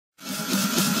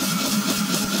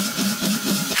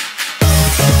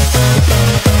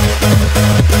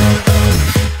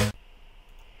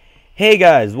Hey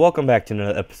guys, welcome back to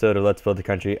another episode of Let's Build the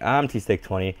Country. I'm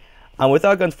T-Steak20. I'm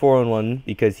without Guns 411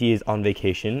 because he is on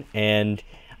vacation, and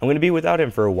I'm going to be without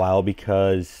him for a while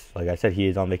because, like I said, he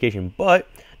is on vacation. But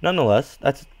nonetheless,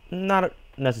 that's not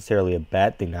necessarily a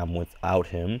bad thing that I'm without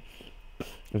him.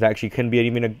 It actually could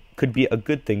be a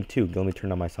good thing too. Let me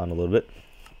turn on my sound a little bit.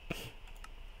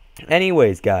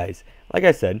 Anyways, guys, like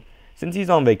I said, since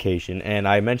he's on vacation, and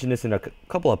I mentioned this in a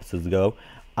couple episodes ago,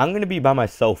 I'm going to be by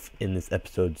myself in this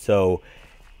episode, so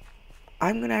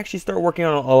I'm going to actually start working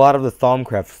on a lot of the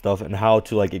Thaumcraft stuff and how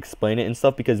to, like, explain it and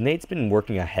stuff, because Nate's been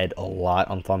working ahead a lot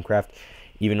on Thaumcraft,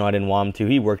 even though I didn't want him to.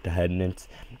 He worked ahead, and it's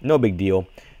no big deal.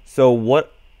 So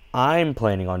what I'm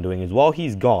planning on doing is, while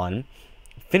he's gone,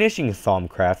 finishing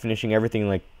Thaumcraft, finishing everything,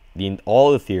 like,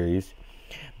 all the theories,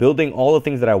 building all the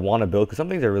things that I want to build, because some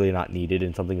things are really not needed,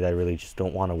 and some things I really just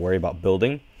don't want to worry about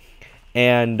building,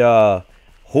 and,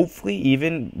 hopefully,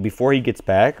 even before he gets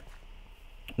back,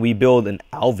 we build an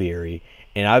alveary.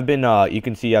 And I've been, you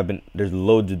can see there's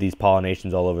loads of these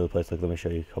pollinations all over the place. Like, let me show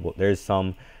you a couple. There's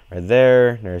some right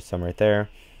there. There's some right there.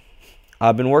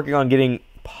 I've been working on getting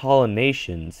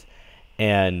pollinations.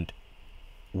 And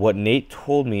what Nate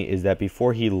told me is that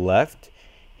before he left,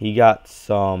 he got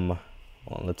some,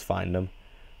 well, let's find them.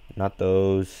 Not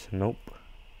those. Nope.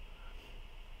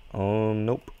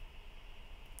 Nope.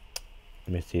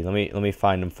 Let me see. Let me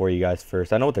find them for you guys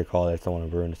first. I know what they're called. I just don't want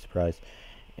to ruin the surprise.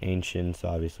 Ancients,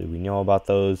 obviously we know about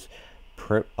those.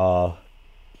 How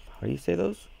do you say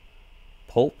those?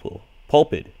 Pulpid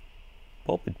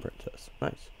princess.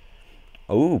 Nice.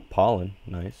 Oh, pollen.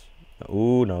 Nice.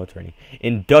 Oh no, it's raining.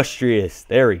 Industrious.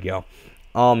 There we go.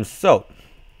 So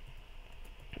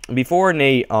before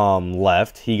Nate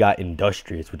left, he got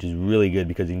industrious, which is really good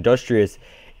because industrious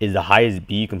is the highest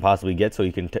B you can possibly get. So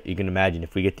you can imagine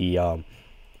if we get the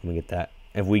let me get that.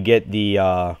 If we get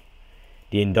the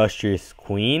industrious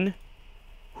queen,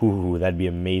 whoo, that'd be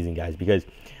amazing, guys. Because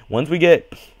once we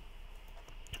get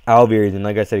alvearies, and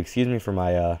like I said, excuse me for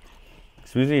my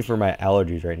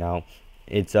allergies right now.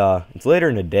 It's later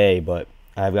in the day, but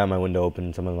I've got my window open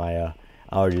and some of my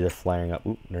allergies are flaring up.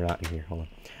 Oop, they're not in here. Hold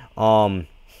on.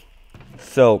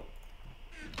 So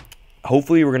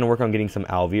hopefully we're gonna work on getting some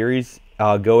alvearies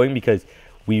going, because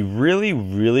we really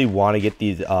want to get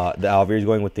these the alvearies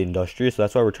going with the industrious. So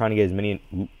that's why we're trying to get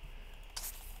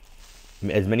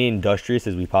as many industrious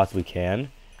as we possibly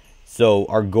can. So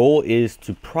our goal is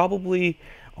to probably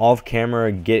off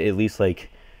camera get at least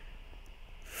like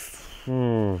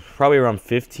probably around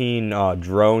 15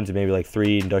 drones and maybe like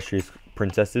 3 industrious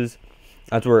princesses.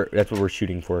 That's what we're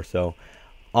shooting for. So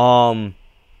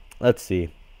let's see.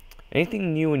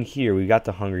 Anything new in here? We got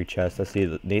the hungry chest. Let's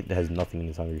see. Nate has nothing in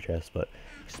his hungry chest, but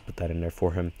just put that in there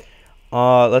for him.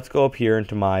 Let's go up here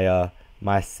into my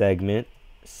my segment.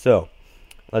 So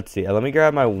let's see. Let me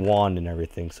grab my wand and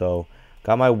everything. So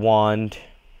got my wand.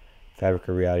 Fabric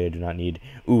of reality I do not need.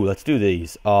 Ooh, let's do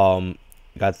these. Got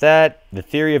that. The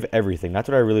theory of everything. That's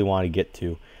what I really want to get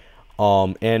to.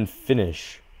 And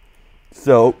finish.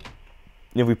 So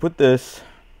if we put this,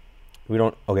 we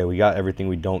got everything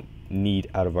we don't need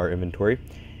out of our inventory.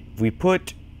 If we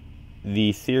put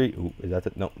the theory, ooh, is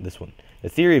that no, this one, the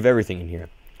theory of everything in here.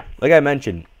 Like I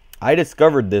mentioned, I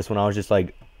discovered this when I was just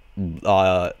like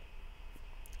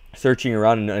searching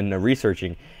around and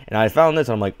researching, and I found this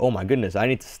and I'm like, oh my goodness, I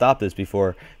need to stop this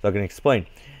before so I can explain.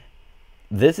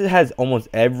 This has almost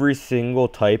every single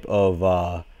type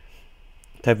of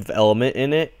element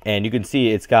in it, and you can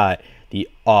see it's got the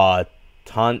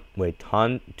Tuntum,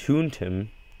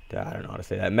 I don't know how to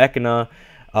say that, Mechana,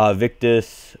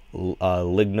 Victus,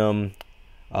 Lignum,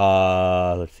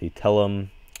 let's see, Tellum.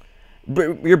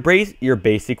 Your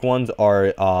basic ones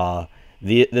are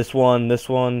this one,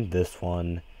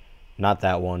 not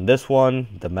that one, this one,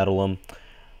 the Metallum.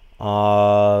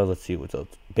 Let's see what's else.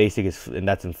 Basic is, and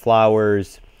that's in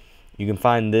flowers. You can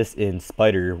find this in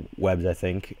spider webs, I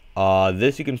think.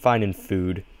 This you can find in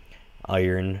food,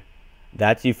 iron.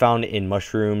 That's you found in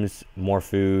mushrooms, more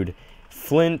food.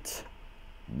 Flint,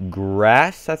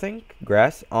 grass, I think,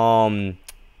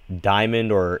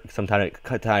 diamond or some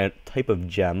type of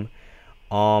gem,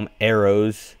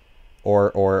 arrows,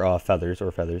 or feathers.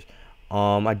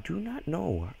 I do not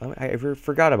know. I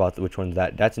forgot about which one's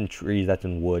that. That's in trees. That's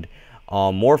in wood.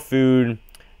 More food.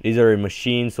 These are in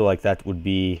machines, so like that would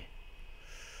be.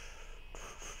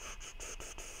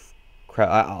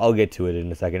 I'll get to it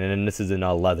in a second. And then this is in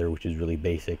leather, which is really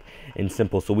basic and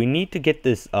simple. So we need to get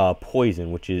this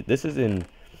poison, this is in,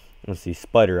 let's see,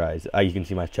 spider eyes. You can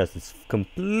see my chest is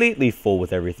completely full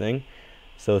with everything.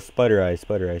 So spider eyes.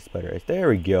 There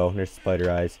we go. There's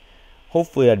spider eyes.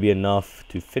 Hopefully that'd be enough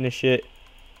to finish it.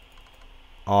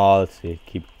 Oh, let's see.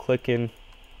 Keep clicking.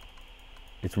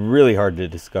 It's really hard to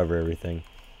discover everything.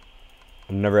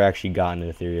 I've never actually gotten to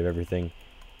the theory of everything.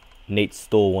 Nate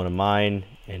stole one of mine,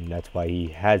 and that's why he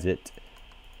has it.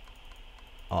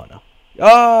 Oh, no.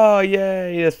 Oh,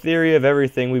 yay! The theory of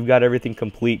everything. We've got everything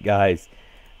complete, guys.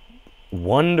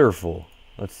 Wonderful.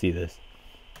 Let's see this.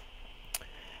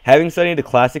 Having studied the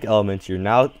classic elements, you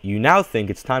now think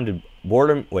it's time to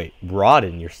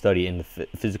broaden your study in the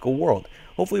physical world.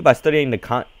 Hopefully, by studying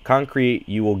the concrete,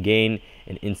 you will gain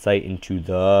an insight into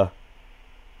the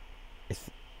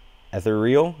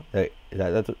ethereal. Wait,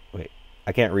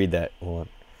 I can't read that. Hold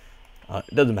on.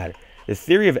 It doesn't matter. The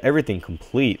theory of everything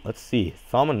complete. Let's see.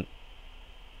 Thaumonomicon.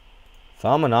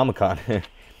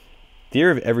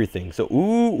 Theory of everything. So,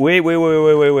 ooh,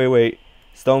 wait.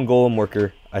 Stone golem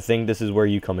worker. I think this is where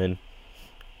you come in.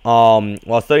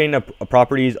 While studying the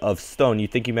properties of stone, you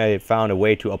think you may have found a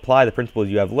way to apply the principles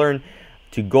you have learned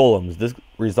to golems. This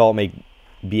result may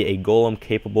be a golem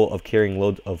capable of carrying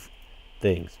loads of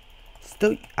things.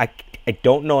 Still, I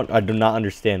don't know. I do not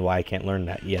understand why I can't learn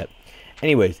that yet.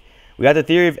 Anyways, we got the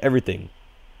theory of everything.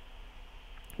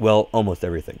 Well, almost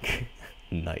everything.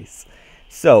 Nice.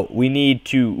 So, we need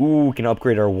to... Ooh, we can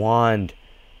upgrade our wand.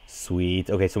 Sweet.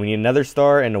 Okay, so we need another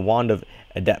star and a wand of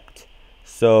adept.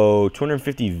 So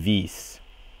 250 Vs.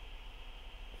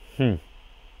 This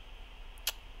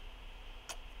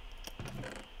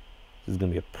is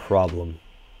gonna be a problem.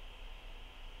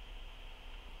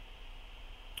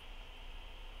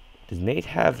 Does Nate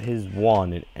have his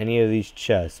wand in any of these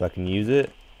chests so I can use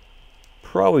it?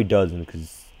 Probably doesn't,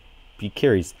 because he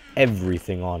carries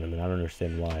everything on him and I don't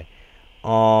understand why.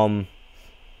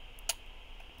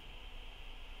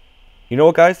 You know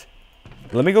what, guys?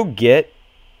 Let me go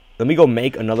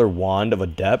make another wand of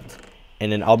adept,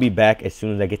 and then I'll be back as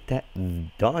soon as I get that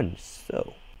done.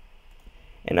 So,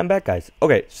 and I'm back, guys.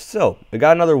 Okay, so I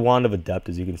got another wand of adept,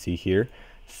 as you can see here.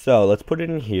 So let's put it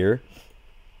in here.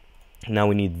 Now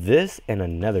we need this and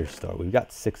another star. We've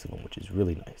got 6 of them, which is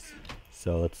really nice.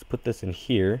 So let's put this in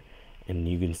here, and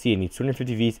you can see it needs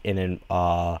 250 Vs, and then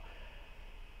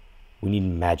we need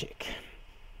magic.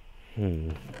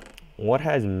 What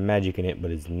has magic in it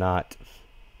but is not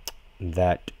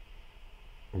that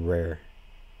rare?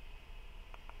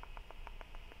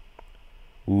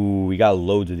 Ooh, we got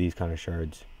loads of these kind of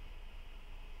shards.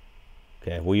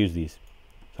 Okay, we'll use these.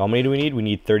 So how many do we need? We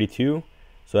need 32.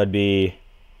 So that'd be...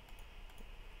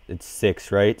 It's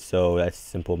 6, right? So that's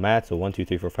simple math. So 1, 2,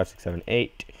 3, 4, 5, 6, 7,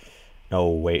 8. No,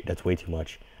 wait, that's way too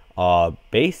much.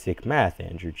 Basic math,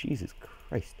 Andrew. Jesus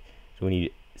Christ. So we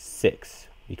need 6.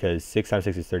 Because 6 times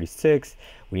 6 is 36.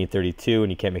 We need 32,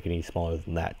 and you can't make it any smaller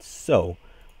than that. So,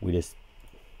 we just...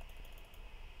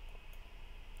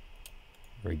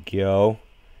 There we go.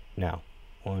 Now,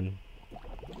 1.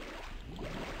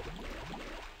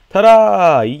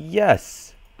 Ta-da!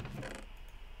 Yes!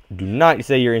 Do not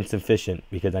say you're insufficient,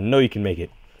 because I know you can make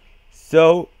it.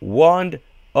 So, wand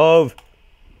of...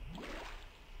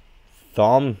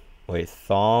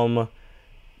 Thaumcraft.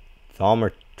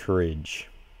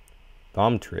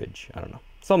 Thaumcraft, I don't know,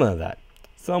 something like that,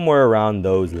 somewhere around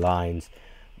those lines.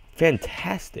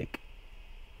 Fantastic.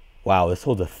 Wow, this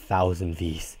holds 1,000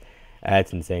 Vs.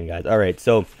 That's insane, guys. All right,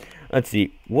 so let's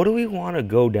see, what do we want to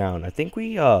go down? I think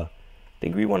we want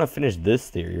to finish this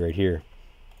theory right here,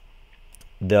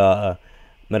 the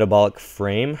metabolic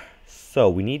frame. So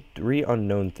we need 3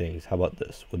 unknown things. How about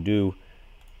this? We'll do,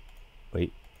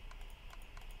 wait,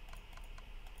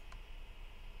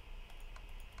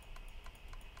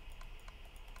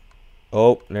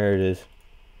 oh, there it is.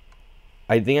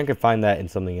 I think I could find that in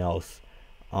something else.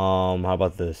 How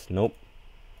about this? Nope.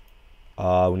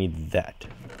 We need that.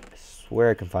 I swear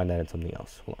I can find that in something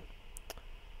else. Hold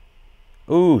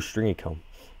on. Ooh, stringy comb.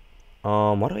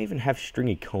 Why do I even have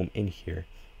stringy comb in here?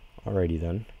 Alrighty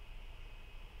then.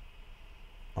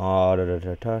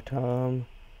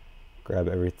 Grab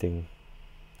everything.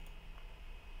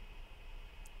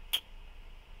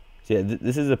 So yeah,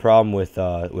 this is the problem with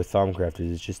Thaumcraft,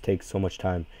 is it just takes so much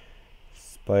time.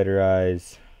 Spider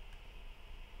eyes.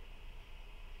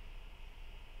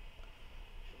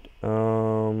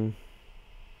 Kind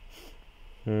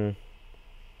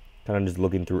of just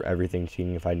looking through everything,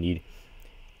 seeing if any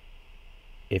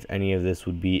of this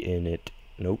would be in it.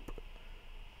 Nope.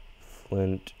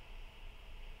 Flint.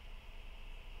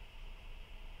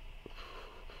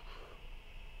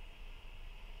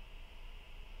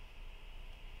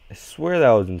 I swear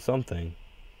that was in something.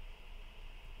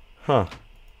 Huh.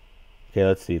 Okay,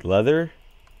 let's see. Leather.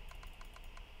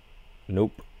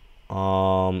 Nope.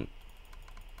 Oh,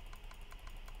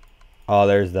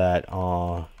 there's that.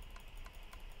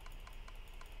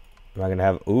 Am I gonna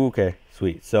have? Ooh, okay,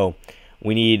 sweet. So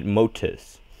we need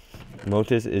Motus.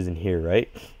 Motus is in here, right?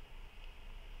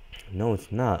 No,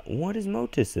 it's not. What is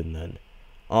Motus in then?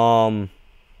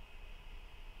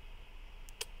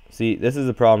 See, this is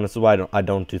the problem. This is why I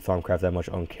don't do Thaumcraft that much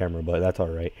on camera, but that's all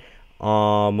right.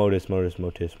 Motus.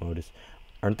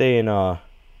 Aren't they in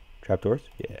trapdoors?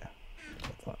 Yeah.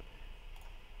 That's what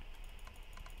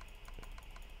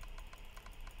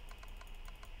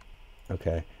I thought.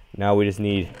 Okay. Now we just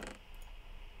need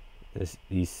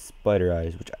these spider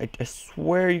eyes, which I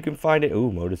swear you can find it.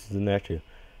 Ooh, Motus is in there too.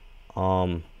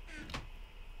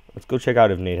 Let's go check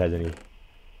out if Nate has any.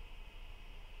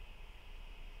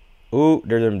 Ooh,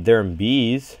 they're in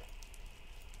bees.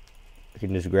 I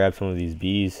can just grab some of these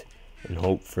bees and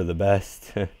hope for the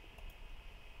best.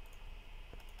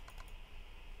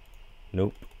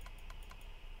 Nope.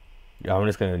 I'm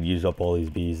just gonna use up all these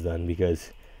bees then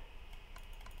because.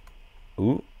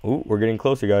 Ooh, we're getting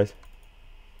closer, guys.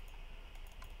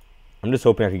 I'm just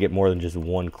hoping I could get more than just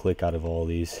one click out of all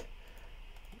these.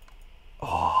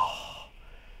 Oh,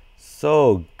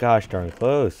 so gosh darn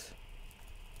close.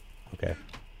 Okay,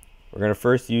 we're gonna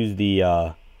first use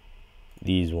the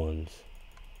these ones.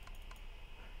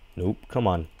 Nope, come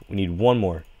on, we need one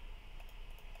more.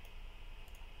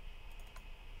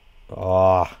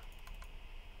 Ah.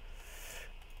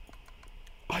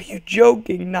 Are you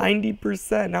joking?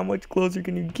 90%. How much closer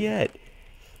can you get?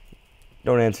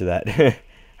 Don't answer that.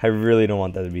 I really don't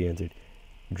want that to be answered.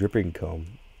 Dripping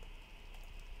comb.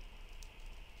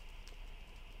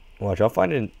 Watch, I'll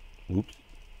find it in... Oops.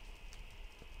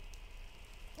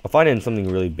 I'll find it in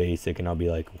something really basic and I'll be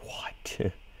like,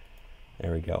 what?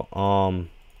 There we go.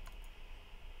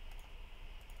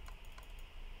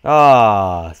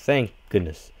 Ah, thank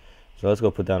goodness. So let's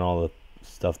go put down all the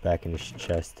stuff back in his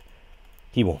chest.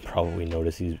 He won't probably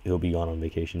notice. He'll be gone on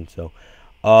vacation. So,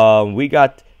 we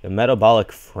got the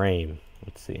metabolic frame.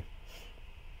 Let's see.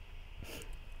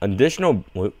 Additional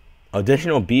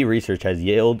bee research has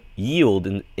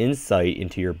yielded insight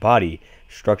into your body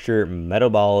structure,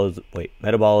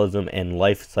 metabolism, and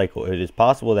life cycle. It is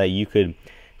possible that you could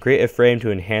create a frame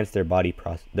to enhance their body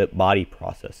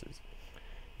processes.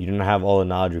 You don't have all the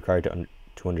knowledge required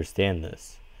to understand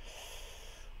this.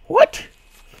 What?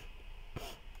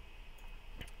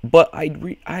 But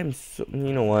I'm so,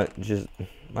 you know what? Just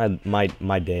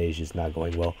my day is just not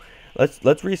going well.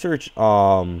 Let's research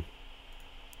something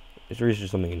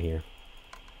in here.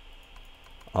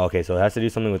 Okay, so it has to do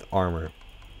something with armor.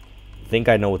 I think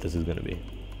I know what this is gonna be.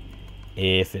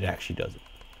 If it actually does it.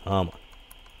 Come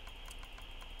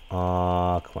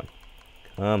on.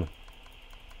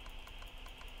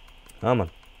 Come on.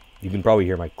 You can probably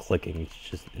hear my clicking. It's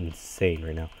just insane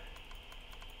right now.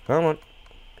 Come on.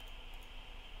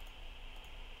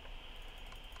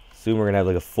 Soon we're gonna have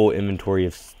like a full inventory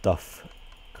of stuff.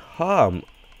 Come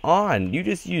on, you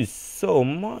just used so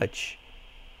much.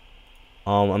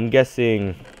 I'm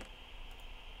guessing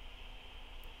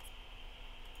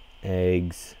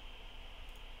eggs,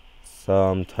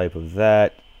 some type of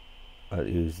that. I'll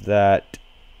use that.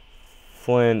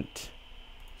 Flint,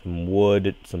 some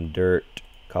wood, some dirt,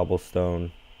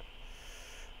 cobblestone,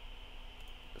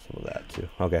 some of that too.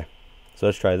 Okay, so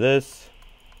let's try this.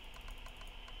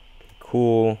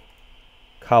 Cool.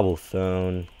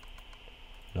 Cobblestone.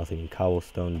 Nothing.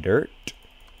 Cobblestone. Dirt.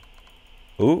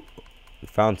 Ooh, we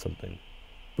found something.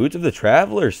 Boots of the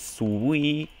Traveler.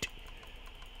 Sweet.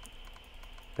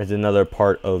 That's another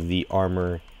part of the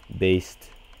armor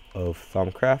based of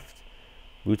Thaumcraft.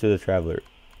 Boots of the Traveler.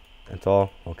 That's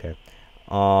all. Okay.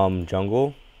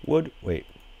 Jungle wood. Wait.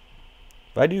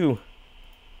 If I do,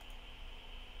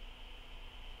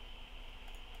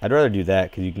 I'd rather do that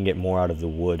because you can get more out of the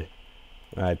wood.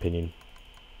 In my opinion.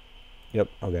 Yep,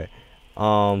 okay.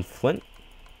 Flint?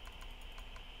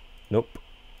 Nope.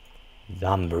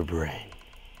 Zombie brain.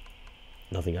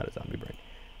 Nothing out of zombie brain.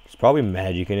 There's probably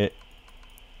magic in it.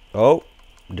 Oh,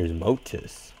 there's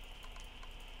Motus.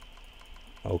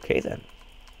 Okay then.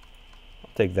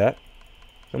 I'll take that.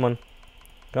 Come on.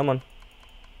 Come on.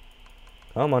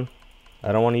 Come on.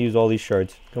 I don't want to use all these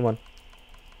shards. Come on.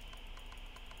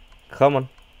 Come on.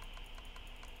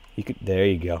 You could, there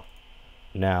you go.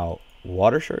 Now,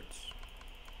 water shirts?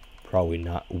 Probably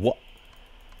not. What?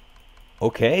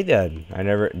 Okay then. I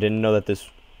didn't know that this...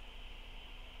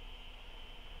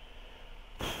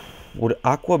 Would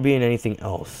aqua be in anything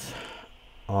else?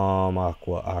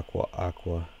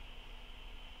 Aqua.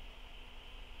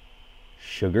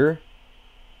 Sugar?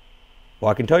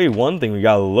 Well, I can tell you one thing. We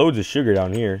got loads of sugar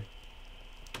down here.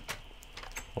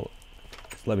 Oh,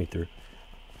 just let me through.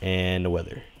 And the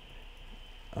weather.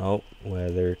 Oh,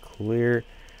 weather clear.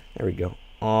 There we go.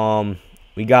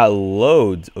 We got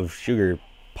loads of sugar,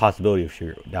 possibility of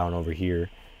sugar down over here.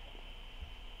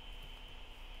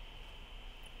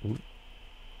 Ooh.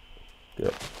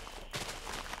 Good.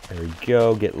 There we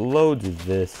go. Get loads of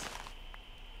this.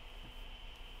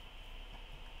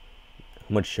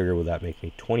 How much sugar will that make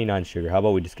me? 29 sugar. How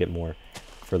about we just get more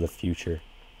for the future?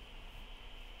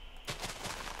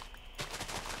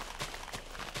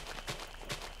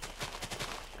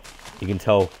 You can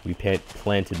tell we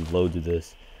planted loads of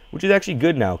this, which is actually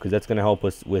good now because that's going to help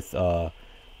us with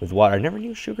water. I never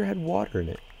knew sugar had water in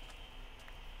it,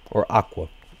 or aqua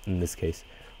in this case.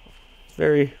 It's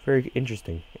very, very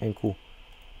interesting and cool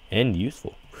and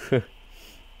useful.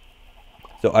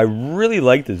 So I really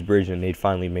like this bridge that Nate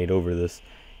finally made over this.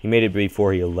 He made it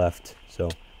before he left. So,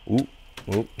 ooh,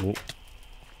 ooh, ooh.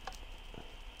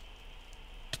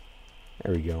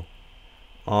 There we go.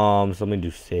 So I'm going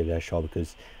to save that shell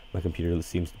because my computer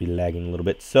seems to be lagging a little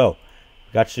bit. So,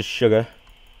 got the sugar,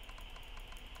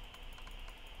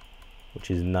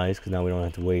 which is nice because now we don't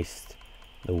have to waste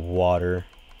the water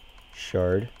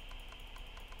shard.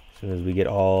 As soon as we get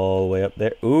all the way up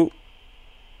there. Ooh.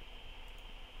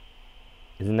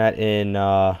 Isn't that in,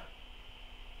 no,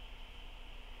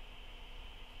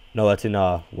 that's in,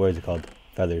 what is it called?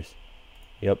 Feathers.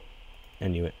 Yep. I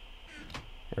knew it.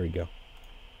 There we go.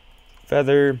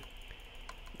 Feather.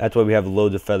 That's why we have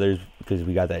loads of feathers, because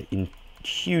we got that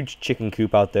huge chicken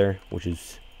coop out there, which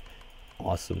is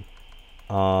awesome.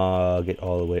 Get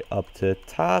all the way up to the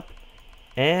top.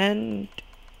 And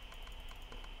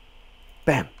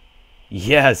bam.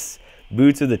 Yes.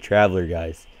 Boots of the Traveler,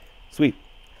 guys. Sweet.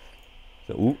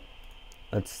 So, ooh,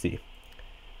 let's see.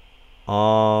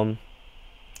 Boots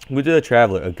of the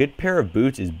Traveler. A good pair of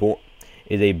boots is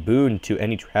a boon to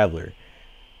any traveler.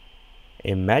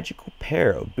 A magical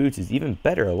pair of boots is even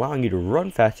better, allowing you to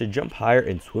run faster, jump higher,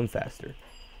 and swim faster.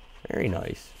 Very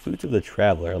nice. Boots of the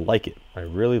Traveler. I like it. I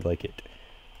really like it.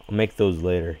 I'll make those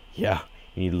later. Yeah,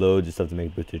 you need loads of stuff to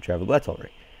make boots of the Traveler. But that's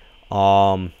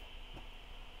alright.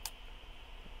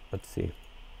 Let's see.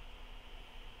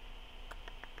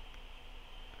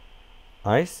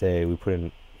 I say we put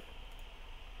in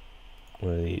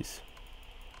one of these.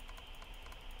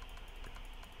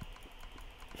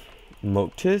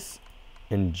 Motus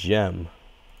and gem.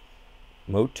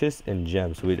 Motus and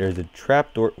gem. So there's a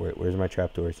trapdoor. Wait, where's my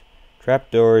trapdoors?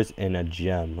 Trapdoors and a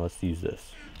gem. Let's use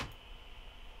this.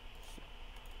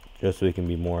 Just so we can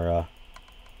be more,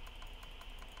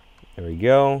 there we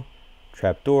go.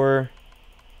 Trapdoor.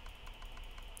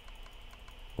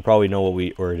 We'll probably know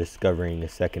what we're discovering in a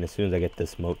second as soon as I get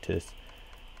this Motus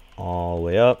all the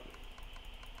way up.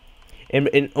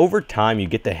 And over time, you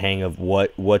get the hang of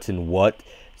what's in what.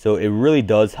 So it really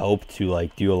does help to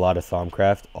like do a lot of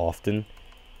Thaumcraft often.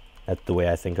 That's the way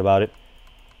I think about it.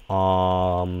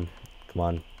 Come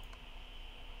on.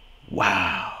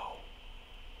 Wow.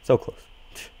 So close.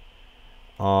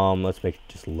 Let's make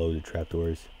just loads of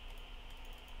trapdoors.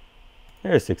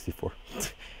 There's 64.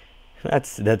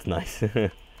 That's nice.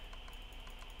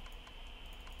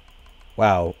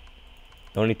 Wow.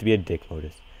 Don't need to be a dick,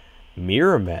 Motus.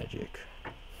 Mirror magic.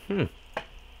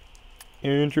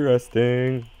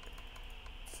 Interesting.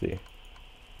 Let's see.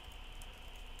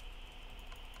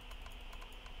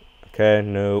 Okay,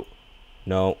 no.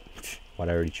 What,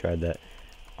 I already tried that.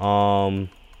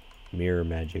 Mirror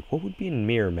magic. What would be in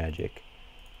mirror magic?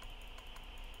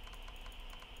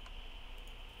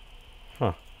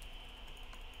 Huh.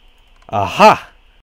 Aha!